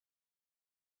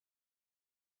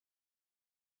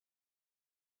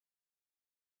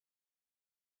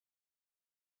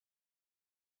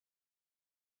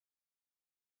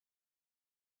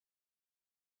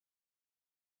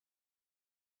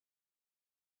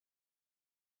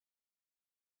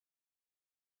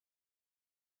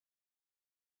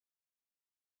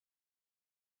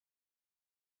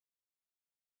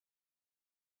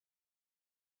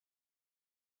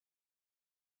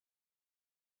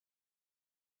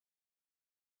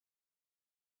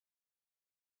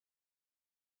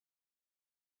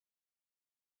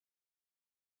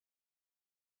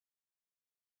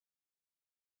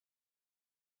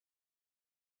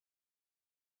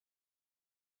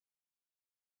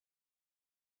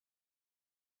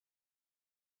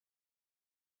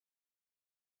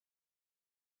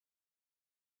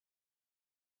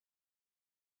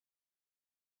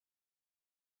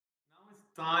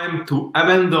Time to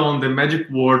abandon the magic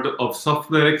world of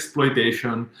software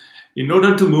exploitation in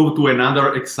order to move to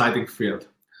another exciting field.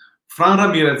 Fran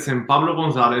Ramirez and Pablo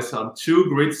Gonzalez are two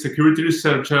great security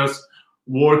researchers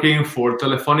working for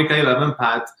Telefónica 11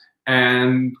 Pat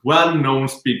and well-known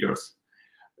speakers.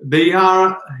 They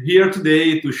are here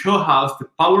today to show us the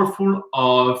powerful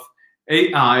of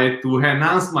AI to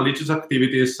enhance malicious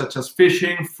activities such as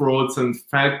phishing, frauds, and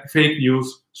fake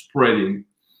news spreading.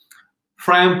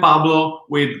 Fran, Pablo,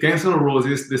 with Guns N'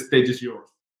 Roses, the stage is yours.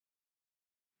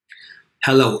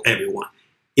 Hello, everyone.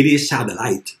 It is a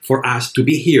delight for us to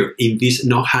be here in this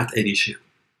No Hat edition.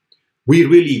 We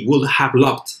really would have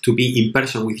loved to be in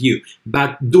person with you,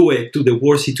 but due to the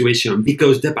world situation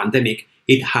because the pandemic,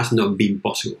 it has not been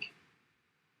possible.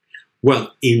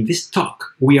 Well, in this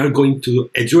talk, we are going to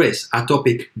address a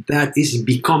topic that is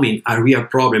becoming a real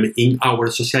problem in our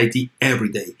society every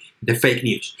day, the fake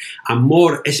news, and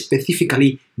more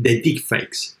specifically, the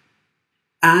deepfakes.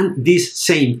 And these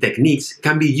same techniques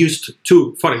can be used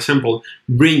to, for example,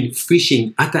 bring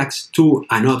phishing attacks to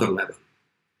another level.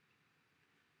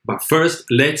 But first,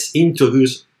 let's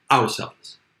introduce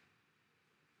ourselves.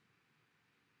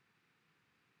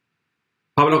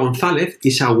 Pablo Gonzalez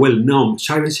is a well-known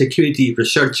cybersecurity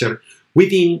researcher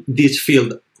within this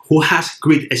field who has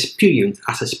great experience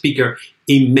as a speaker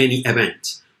in many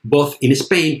events, both in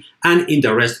Spain and in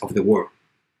the rest of the world.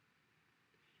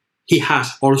 He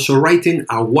has also written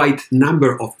a wide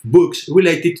number of books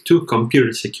related to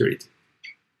computer security.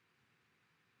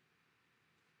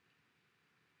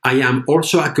 I am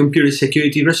also a computer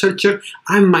security researcher,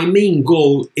 and my main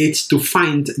goal is to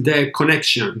find the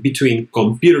connection between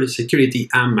computer security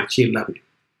and machine learning.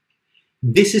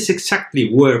 This is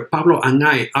exactly where Pablo and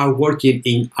I are working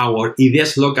in our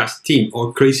Ideas Locas team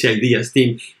or Crazy Ideas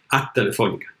team at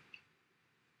Telefónica.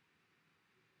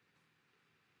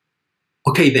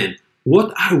 Okay then,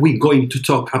 what are we going to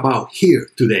talk about here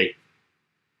today?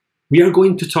 We are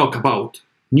going to talk about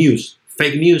news,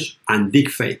 fake news, and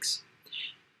deepfakes.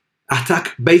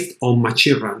 Attack based on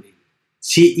machine learning.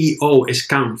 CEO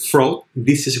scam fraud,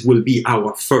 will be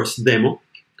our first demo.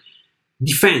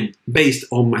 Defend based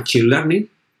on machine learning.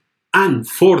 And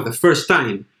for the first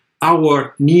time,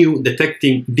 our new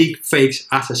detecting deepfakes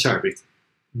as a service.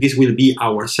 This will be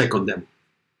our second demo.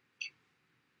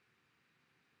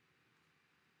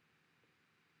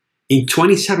 In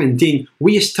 2017,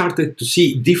 we started to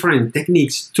see different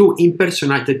techniques to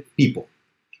impersonate people.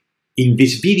 In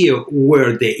this video,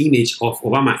 where the image of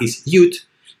Obama is used,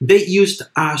 they used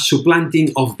a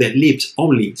supplanting of the lips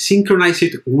only,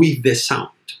 synchronized with the sound.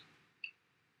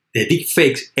 The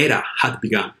deepfakes era had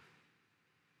begun.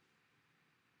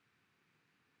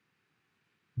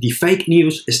 The fake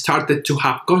news started to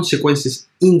have consequences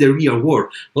in the real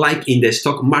world, like in the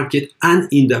stock market and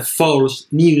in the false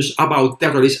news about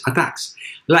terrorist attacks,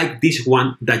 like this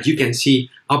one that you can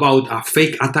see about a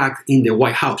fake attack in the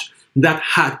White House that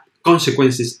had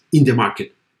consequences in the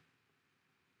market.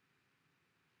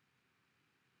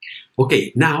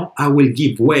 Okay, now I will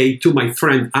give way to my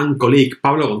friend and colleague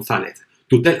Pablo Gonzalez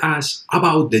to tell us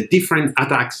about the different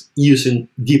attacks using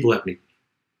deep learning.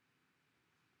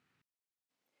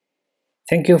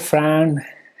 Thank you, Fran.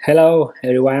 Hello,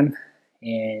 everyone.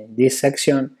 In this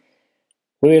section,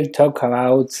 we will talk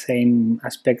about same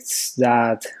aspects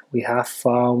that we have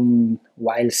found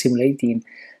while simulating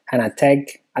an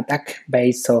attack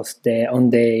based on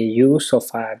the use of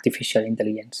artificial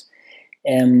intelligence.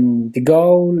 The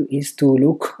goal is to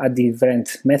look at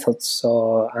different methods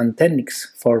and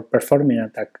techniques for performing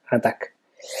an attack.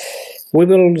 We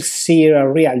will see a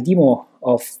real demo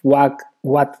of what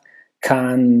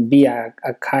can be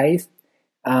archived,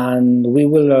 and we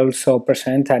will also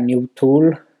present a new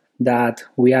tool that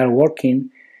we are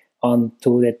working on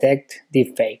to detect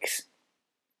deepfakes.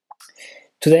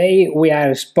 Today we are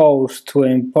exposed to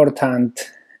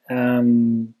important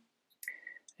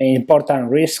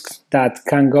risks that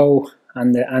can go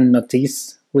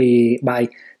unnoticed by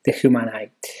the human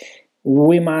eye.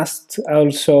 We must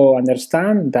also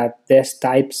understand that these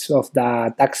types of the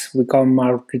attacks become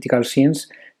more critical since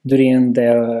during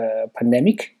the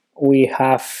pandemic we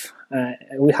have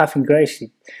increased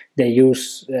the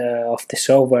use of the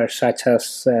software such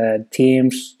as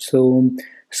Teams, Zoom,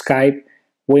 Skype.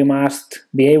 We must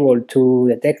be able to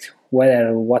detect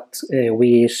whether what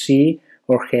we see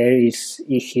or hear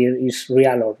is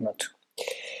real or not.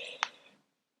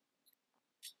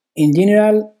 In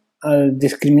general, a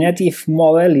discriminative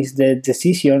model is the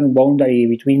decision boundary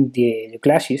between the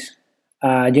classes.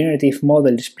 A generative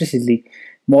model explicitly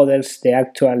models the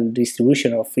actual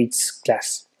distribution of each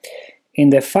class. In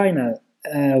the final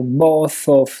both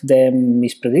of them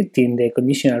is predicting the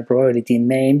conditional probability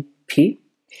name P,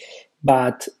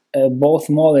 but both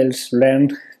models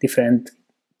learn different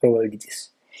probabilities.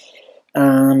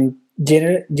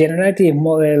 Generative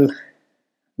model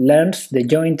learns the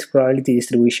joint probability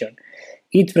distribution.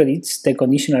 It predicts the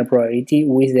conditional probability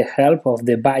with the help of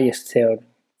the Bayes theorem.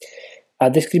 A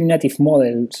discriminative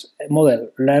model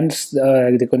learns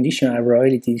the conditional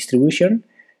probability distribution.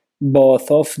 Both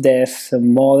of these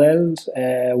models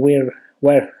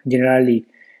were generally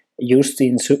used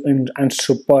in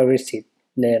unsupervised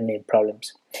learning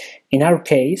problems. In our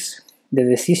case, the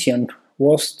decision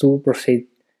was to proceed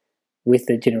with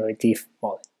the generative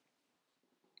model.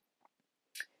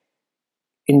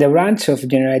 In the branch of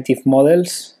generative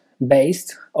models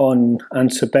based on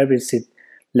unsupervised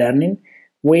learning,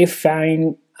 we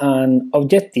find an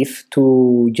objective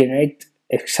to generate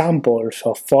examples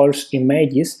of false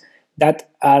images that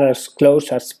are as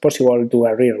close as possible to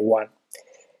a real one.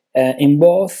 In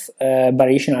both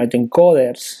variational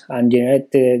autoencoders and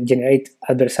generate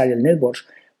adversarial networks,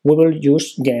 we will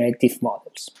use generative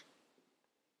models.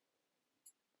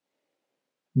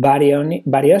 Variational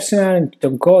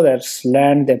autoencoders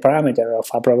learn the parameter of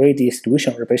a probability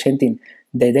distribution representing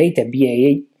the data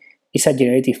VAA is a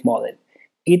generative model.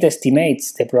 It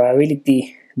estimates the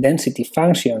probability density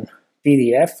function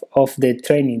PDF of the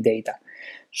training data.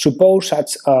 Suppose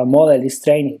such a model is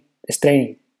trained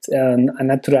a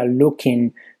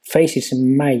natural-looking faces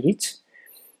image.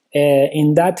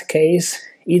 In that case,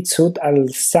 it should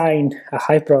assign a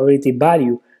high probability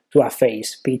value to a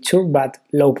face picture, but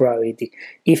low probability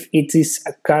if it is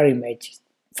a car image,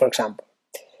 for example.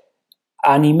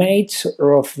 An image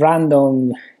of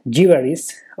random gibberish,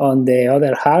 on the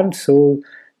other hand, should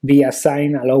be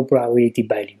assigned a low probability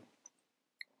value.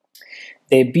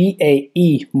 The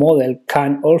VAE model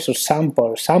can also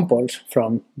sample samples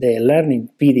from the learning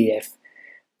PDF,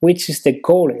 which is the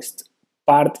coolest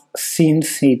part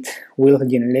since it will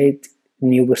generate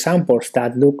new samples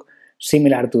that look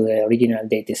similar to the original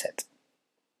dataset.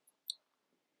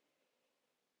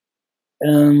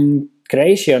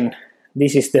 Creation.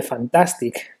 This is the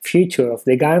fantastic future of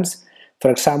the GANs.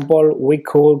 For example, we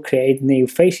could create new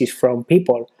faces from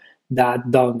people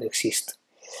that don't exist.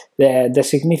 The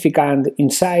significant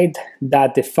insight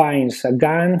that defines a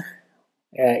GAN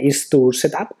is to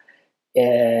set up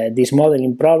these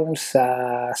modeling problems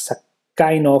as a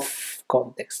kind of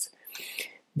context.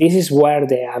 This is where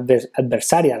the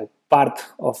adversarial part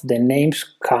of the names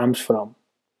comes from.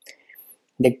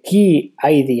 The key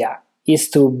idea is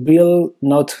to build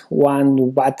not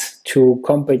one but two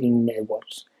competing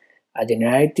networks, a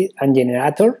generator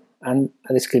and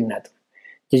a discriminator.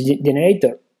 The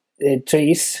generator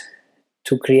tries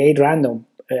to create random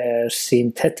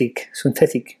synthetic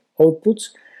outputs,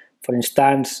 for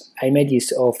instance,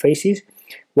 images or faces,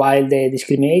 while the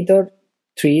discriminator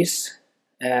tries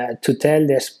to tell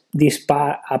this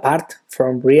apart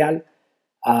from real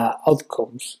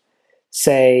outcomes,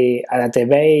 say a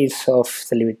database of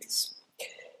celebrities.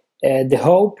 The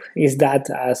hope is that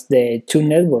as the two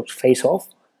networks face off,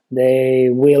 they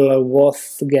will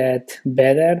both get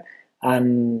better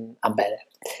and better,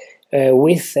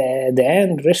 with the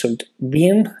end result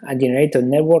being a generator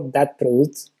network that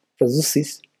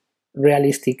produces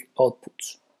realistic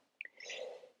outputs.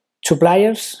 Two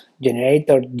players,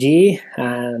 generator G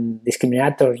and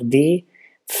discriminator D,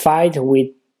 fight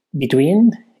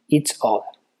between each other.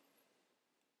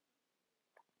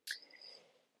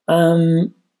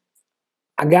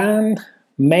 Again,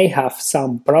 may have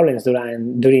some problems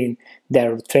during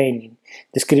their training.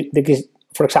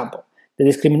 For example, the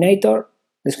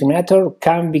discriminator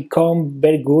can become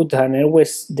very good and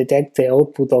always detect the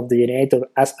output of the generator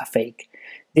as a fake.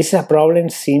 This is a problem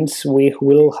since we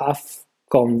will have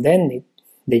condemned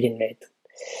the generator.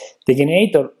 The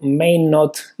generator may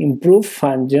not improve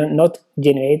and not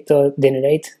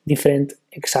generate different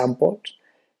examples,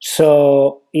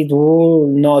 so it will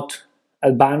not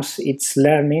advance its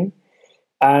learning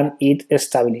and it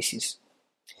stabilizes.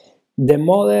 The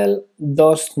model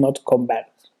does not convert.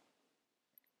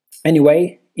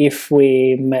 Anyway, if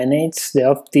we manage to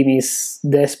optimize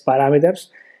these parameters,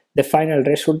 the final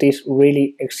result is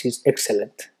really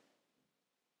excellent.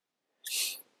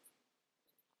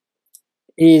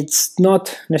 It's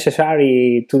not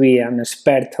necessary to be an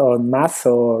expert on math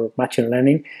or machine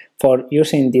learning for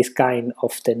using this kind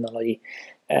of technology.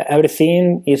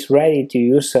 Everything is ready to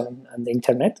use on the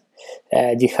internet.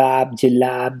 GitHub,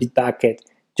 GitLab, Bitbucket.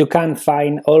 You can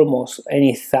find almost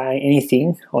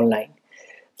anything online.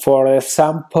 For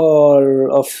example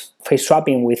of face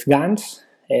swapping with GANs,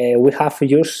 we have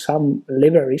used some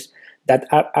libraries that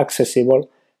are accessible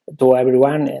to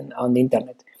everyone on the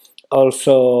internet.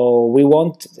 Also, we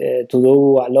want to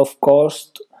do a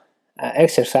low-cost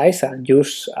exercise and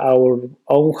use our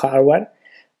own hardware,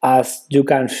 as you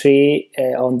can see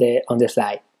on the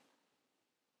slide.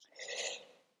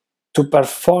 To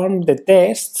perform the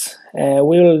tests,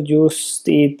 we will use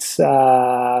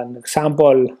an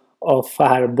example of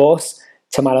our boss,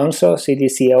 Chema Alonso,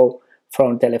 CTCO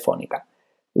from Telefónica.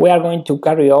 We are going to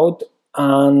carry out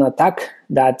an attack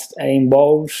that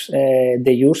involves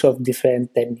the use of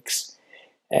different techniques,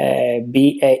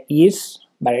 VAEs,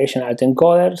 Variational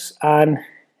Autoencoders, and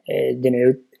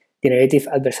Generative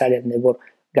Adversarial network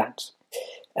GANs.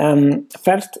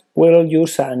 First, we will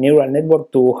use a neural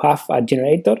network to have a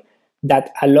generator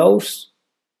that allows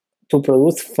to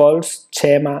produce false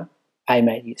schema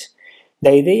images. The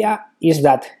idea is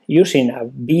that using a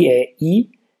VAE,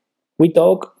 we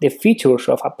talk the features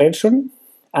of a person,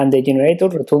 and the generator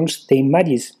returns the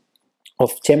images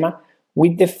of schema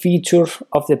with the features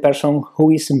of the person who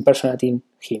is impersonating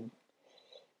him.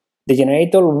 The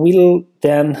generator will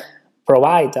then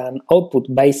provide an output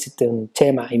based on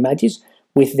schema images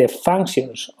with the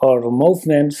functions or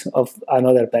movements of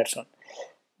another person.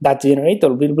 That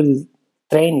generator will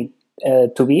train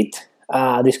it to beat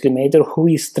a discriminator who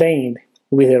is trained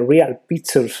with the real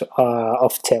pictures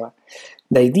of schema.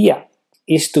 The idea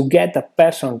is to get a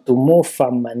person to move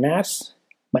from manage,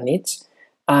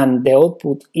 and the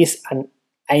output is an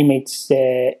image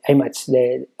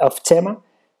of schema.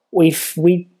 If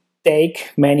we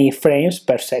take many frames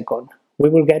per second, we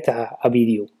will get a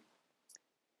video.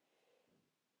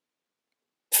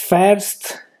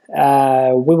 First,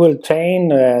 we will train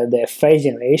the face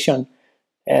generation.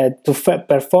 To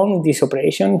perform this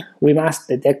operation, we must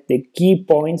detect the key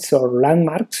points or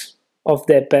landmarks of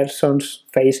the person's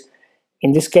face.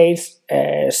 In this case,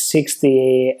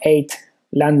 68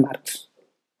 landmarks.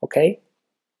 Okay.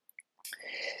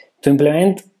 To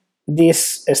implement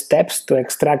these steps to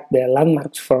extract the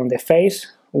landmarks from the face,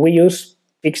 we use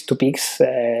pix-to-pix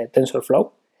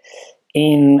TensorFlow.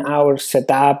 In our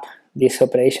setup, this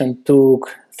operation took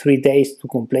 3 days to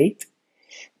complete.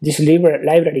 This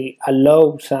library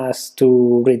allows us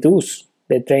to reduce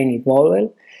the training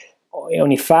model,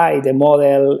 unify the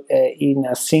model in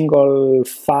a single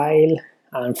file,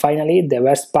 and finally, the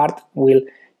best part will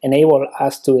enable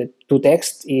us to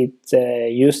text it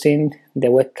using the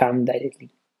webcam directly.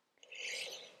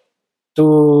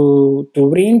 To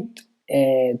bring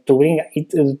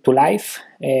it to life,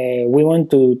 we want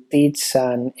to teach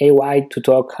an AI to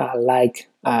talk like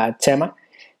Chema.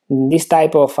 This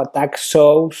type of attack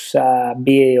shows a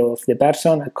video of the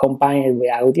person accompanied with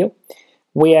audio,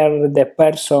 where the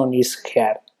person is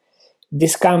heard.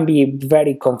 This can be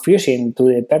very confusing to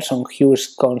the person who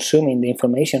is consuming the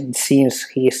information, since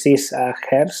he sees a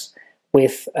hears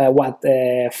with what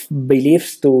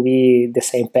believes to be the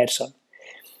same person.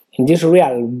 In this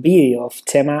real video of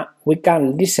Chema, we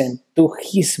can listen to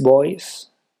his voice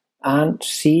and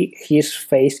see his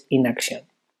face in action.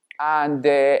 And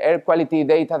the air quality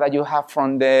data that you have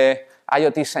from the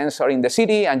IoT sensor in the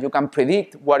city, and you can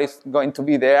predict what is going to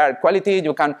be the air quality.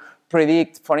 You can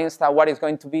predict, for instance, what is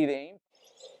going to be the...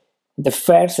 The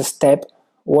first step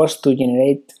was to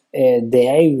generate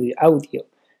the audio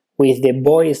with the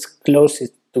voice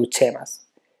closest to Chema's,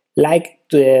 like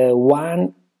the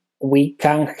one we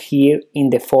can hear in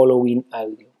the following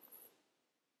audio.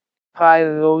 Hi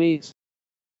Luis.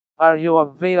 Are you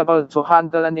available to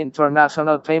handle an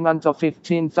international payment of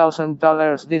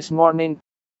 $15,000 this morning?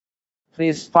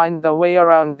 Please find a way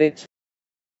around it.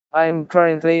 I'm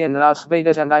currently in Las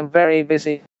Vegas and I'm very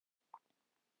busy.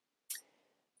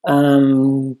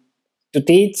 To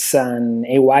teach an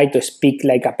AI to speak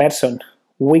like a person,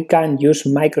 we can use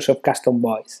Microsoft Custom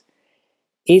Voice.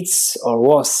 It's or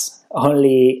was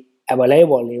only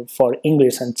available for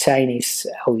English and Chinese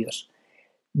audios.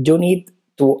 You need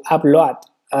to upload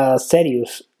a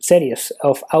series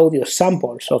of audio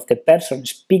samples of the person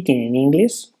speaking in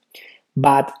English,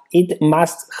 but it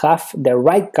must have the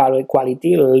right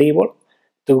quality level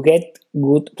to get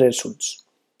good results.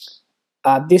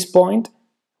 At this point,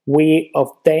 we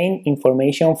obtain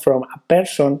information from a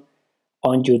person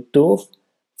on YouTube,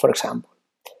 for example.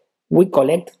 We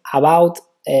collect about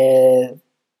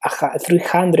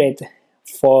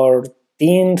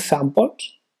 314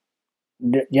 samples,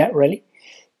 yeah, really,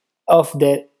 of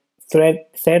the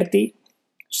 30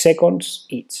 seconds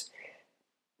each.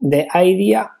 The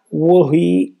idea would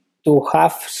be to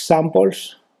have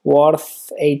samples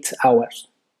worth 8 hours.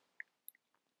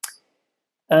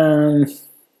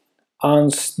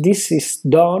 Once this is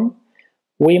done,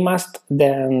 we must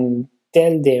then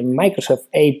tell the Microsoft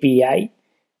API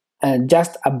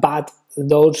just about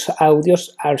those audios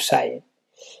are silent.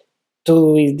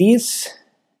 To do this,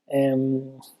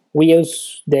 we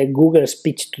use the Google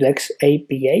Speech-to-Text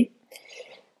API.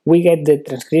 We get the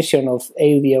transcription of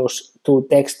audios to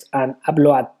text and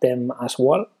upload them as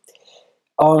well.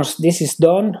 Once this is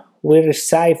done, we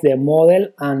receive the model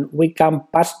and we can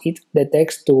pass it the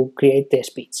text to create the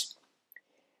speech.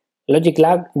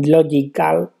 Logically,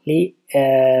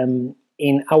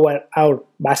 in our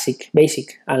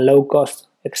basic and low-cost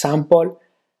example,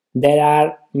 there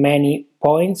are many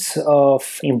points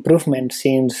of improvement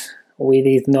since we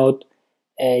did not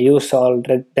use all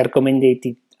the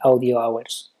recommended audio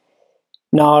hours,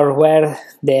 nor were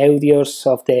the audios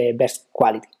of the best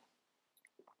quality.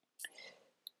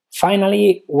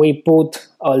 Finally, we put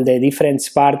all the different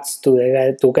parts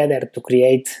together to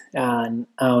create an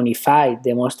unified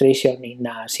demonstration in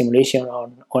a simulation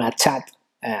on a chat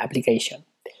application.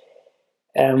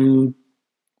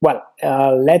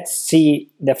 Let's see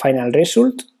the final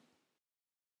result.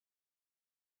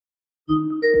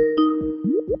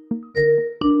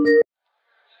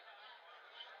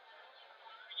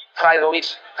 Hi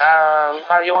Luis,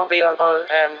 are you available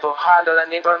to handle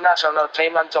an international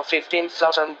payment of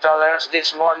 $15,000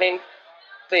 this morning?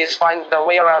 Please find the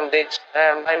way around it.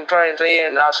 I'm currently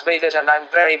in Las Vegas and I'm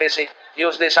very busy.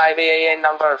 Use this IBAN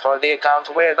number for the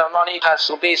account where the money has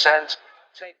to be sent.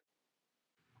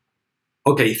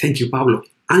 Okay, thank you, Pablo.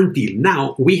 Until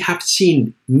now, we have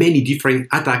seen many different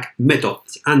attack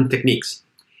methods and techniques.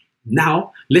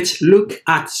 Now, let's look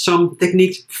at some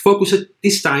techniques focused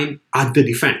this time at the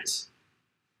defense.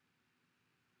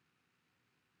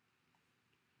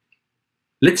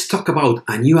 Let's talk about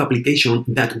a new application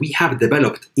that we have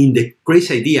developed in the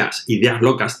Crazy Ideas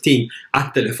Locas team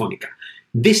at Telefónica.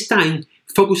 This time,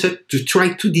 focused to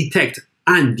try to detect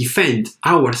and defend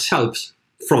ourselves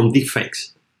from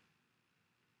deepfakes.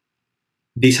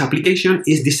 This application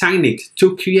is designed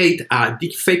to create a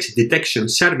deepfakes detection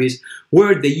service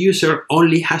where the user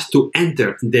only has to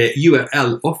enter the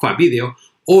URL of a video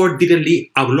or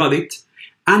directly upload it,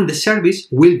 and the service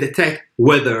will detect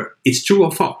whether it's true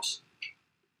or false.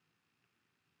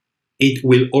 It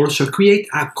will also create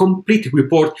a complete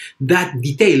report that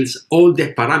details all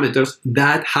the parameters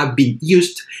that have been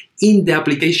used in the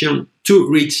application to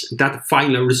reach that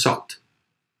final result.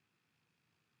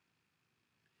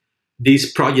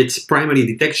 This project's primary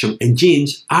detection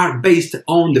engines are based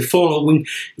on the following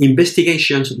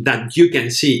investigations that you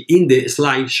can see in the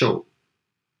slideshow.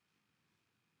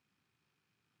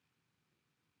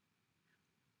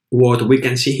 What we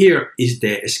can see here is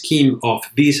the scheme of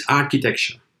this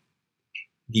architecture.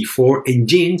 The 4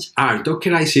 engines are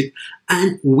Dockerized,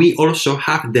 and we also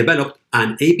have developed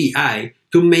an API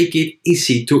to make it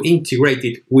easy to integrate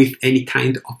it with any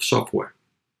kind of software.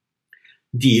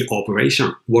 The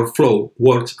operation workflow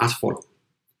works as follows.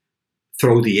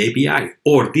 Through the API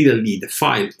or directly the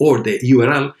file or the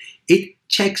URL, it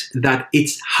checks that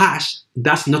its hash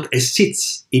does not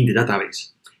exist in the database.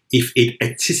 If it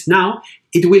exists now,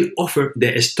 it will offer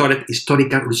the stored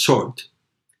historical result.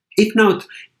 If not,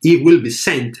 it will be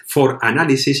sent for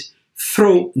analysis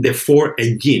through the 4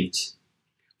 engines.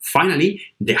 Finally,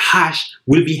 the hash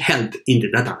will be held in the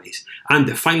database and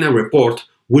the final report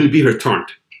will be returned.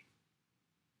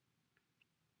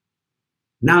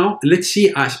 Now, let's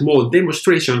see a small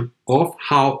demonstration of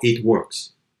how it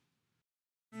works.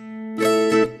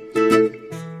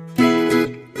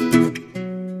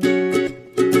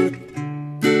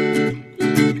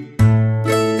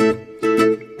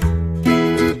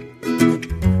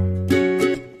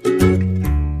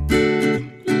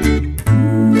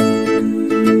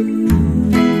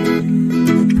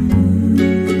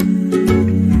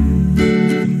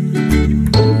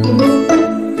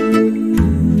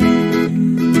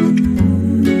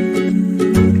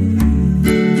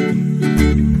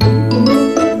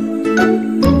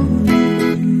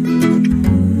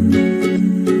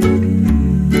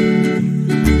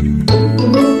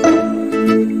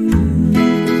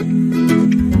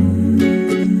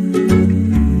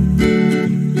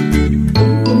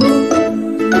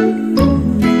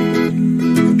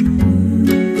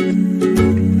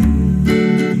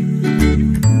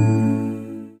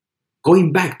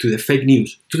 Going back to the fake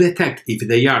news, to detect if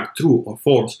they are true or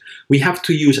false, we have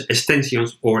to use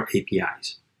extensions or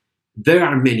APIs. There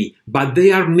are many, but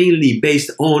they are mainly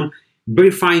based on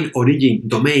verifying origin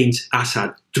domains as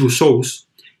a true source,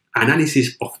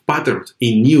 analysis of patterns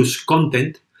in news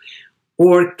content,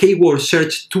 or keyword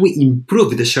search to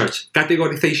improve the search,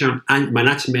 categorization, and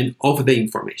management of the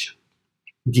information.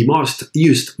 The most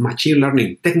used machine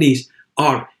learning techniques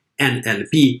are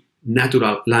NLP,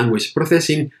 natural language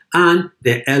processing, and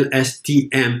the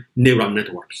LSTM neural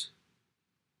networks.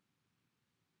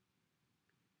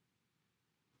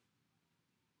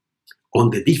 on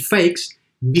the deepfakes,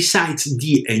 besides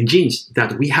the engines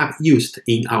that we have used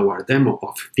in our demo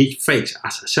of deepfakes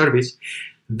as a service,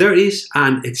 there is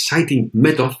an exciting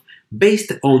method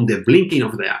based on the blinking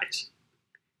of the eyes.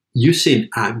 Using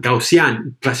a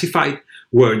Gaussian classified,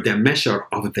 where the measure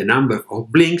of the number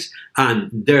of blinks and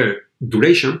their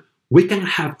duration, we can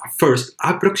have a first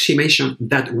approximation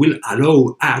that will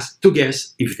allow us to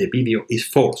guess if the video is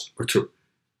false or true.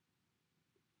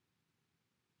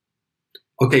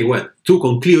 Okay, well, to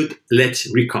conclude, let's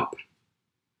recap.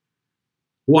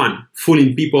 1.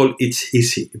 Fooling people is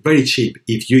easy, very cheap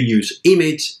if you use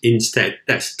image instead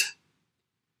text.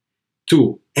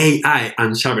 2. AI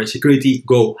and cybersecurity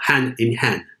go hand in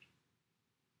hand.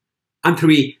 And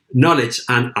 3. Knowledge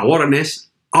and awareness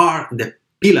are the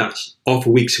pillars of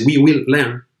which we will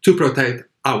learn to protect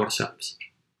ourselves.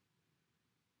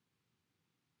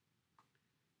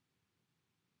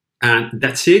 And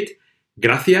that's it.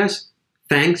 Gracias,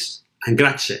 thanks, and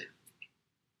grazie.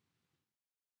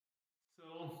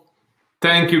 So,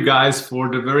 thank you guys for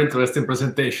the very interesting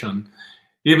presentation.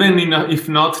 Even if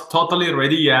not totally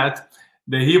ready yet,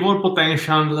 the evil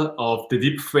potential of the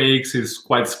deepfakes is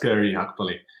quite scary,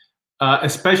 actually.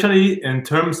 Especially in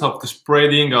terms of the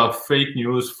spreading of fake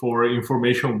news for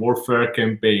information warfare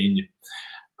campaign.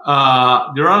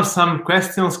 There are some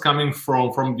questions coming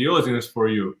from the audience for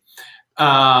you.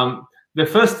 The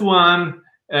first one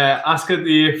asked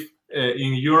if,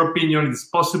 in your opinion, it's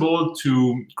possible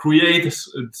to create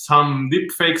some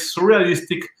deepfakes so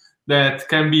realistic that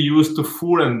can be used to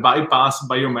fool and bypass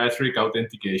biometric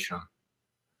authentication.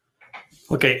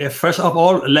 Okay, first of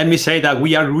all, let me say that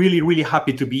we are really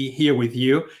happy to be here with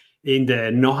you in the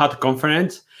KnowHow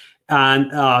conference.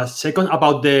 And second,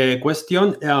 about the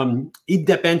question, it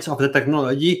depends of the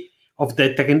technology, of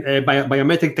the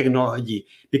biometric technology.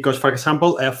 Because, for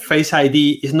example, Face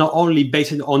ID is not only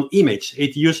based on image,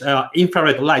 it uses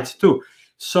infrared lights too.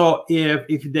 So if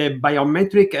the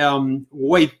biometric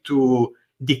way to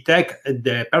detect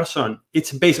the person,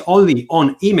 it's based only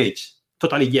on image,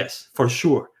 totally yes, for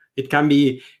sure. It can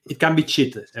be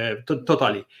cheated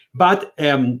totally, but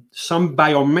some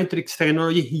biometrics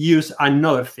technology use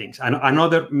another things and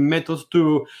another methods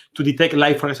to detect,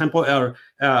 like for example,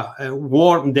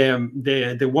 warm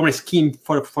the warm skin,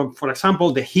 for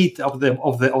example, the heat of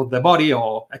the body,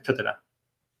 or etc.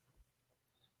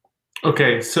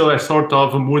 Okay, so a sort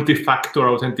of multi-factor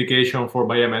authentication for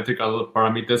biometrical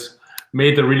parameters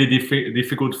made it really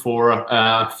difficult for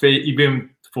even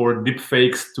for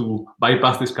deepfakes to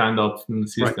bypass this kind of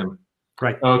system.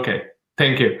 Right. Okay,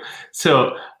 thank you.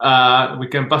 So we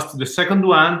can pass to the second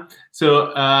one.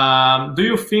 So do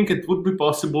you think it would be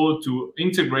possible to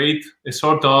integrate a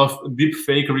sort of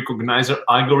deepfake recognizer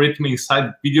algorithm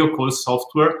inside video call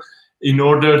software in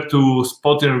order to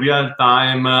spot in real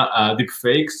time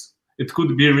deepfakes? It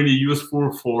could be really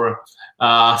useful for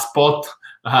spot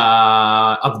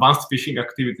advanced phishing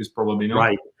activities, probably, no?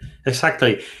 Right,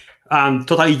 exactly.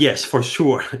 Totally yes, for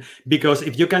sure. Because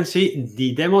if you can see,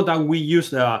 the demo that we used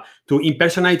to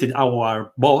impersonate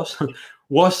our boss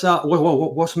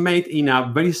was made in a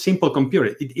very simple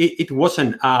computer. It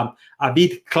wasn't a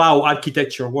big cloud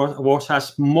architecture. Was a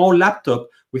small laptop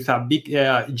with a big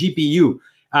GPU.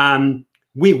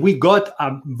 We got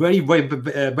a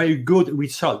very good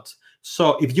result.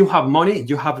 So if you have money,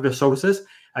 you have resources,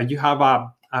 and you have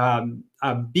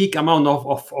a big amount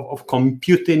of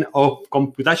computing, of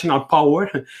computational power,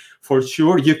 for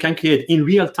sure, you can create in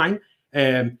real time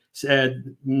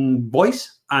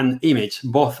voice and image,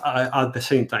 both at the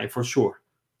same time, for sure.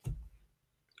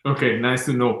 Okay, nice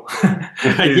to know.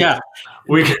 Yeah,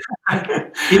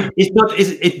 it's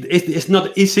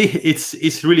not easy.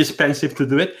 It's really expensive to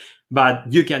do it, but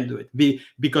you can do it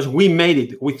because we made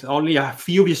it with only a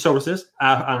few resources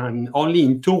and only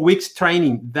in 2 weeks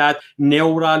training that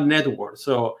neural network.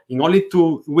 So in only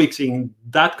 2 weeks in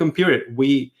that computer,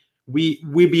 we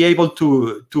be able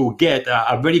to get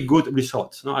a very good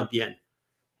results, no, at the end.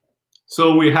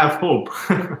 So we have hope.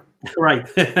 Right.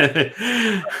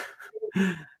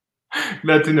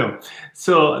 Glad to know.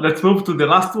 So let's move to the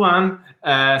last one.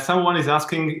 Someone is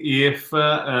asking if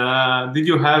did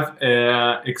you have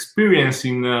experience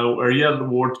in real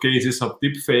world cases of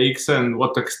deepfakes, and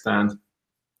what extent?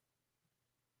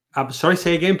 Sorry,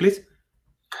 say again, please.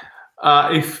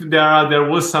 If there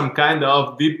was some kind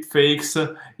of deepfakes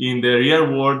in the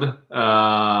real world,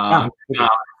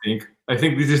 Okay. I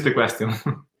think this is the question.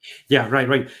 Yeah,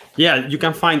 right. Yeah, you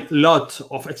can find lots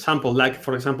of examples, like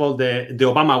for example the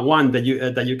Obama one that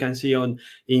you can see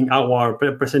in our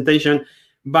presentation.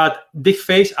 But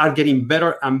deepfakes are getting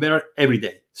better and better every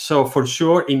day. So for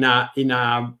sure, in a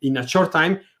short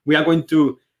time, we are going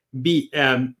to be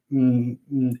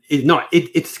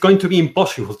it's going to be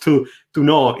impossible to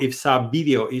know if a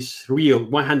video is real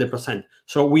 100%.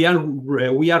 So we are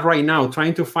right now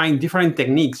trying to find different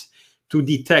techniques to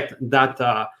detect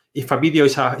that if a video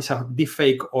is a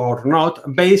deepfake or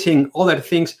not, based on other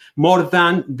things more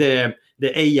than the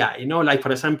AI. You know, like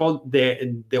for example,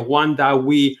 the one that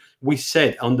we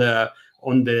said on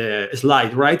the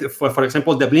slide, right? For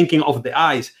example, the blinking of the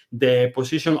eyes, the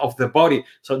position of the body.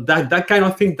 So that kind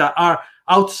of thing that are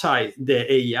outside the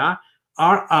AI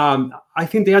are, I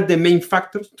think they are the main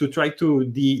factors to try to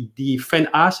defend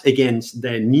us against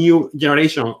the new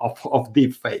generation of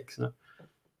deep fakes.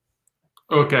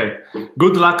 Okay,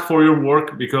 good luck for your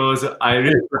work, because I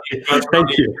really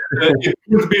thank you. It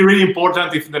would be really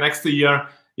important if the next year,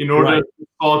 in order to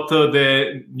spot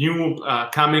the new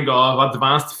coming of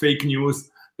advanced fake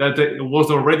news, that was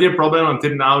already a problem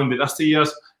until now in the last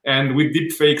years, and with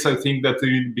deep fakes, I think that it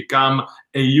will become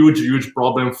a huge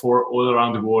problem for all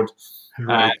around the world.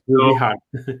 Right. Really hard.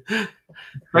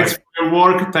 Thanks for your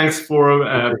work. Thanks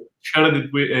for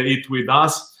sharing it with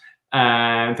us.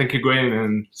 And thank you, Gwen,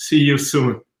 and see you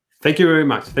soon. Thank you very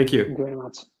much. Thank you. Thank you very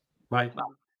much. Bye.